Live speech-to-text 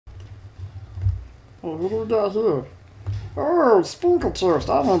Oh, who do we got here? Oh, Sprinkle Toast.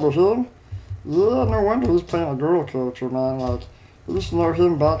 I remember him. Yeah, no wonder he's playing a girl character, man. Like, I used to know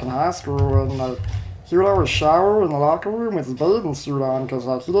him back in high school, and like, he would always shower in the locker room with his bathing suit on, because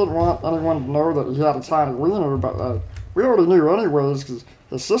like, he didn't want anyone to know that he had a tiny wiener, but like, we already knew anyways, because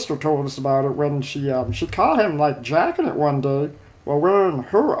his sister told us about it when she caught him like jacking it one day while wearing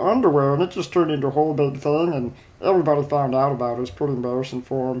her underwear, and it just turned into a whole big thing, and everybody found out about it. It was pretty embarrassing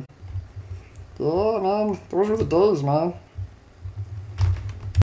for him. Yeah, man, those were the days, man.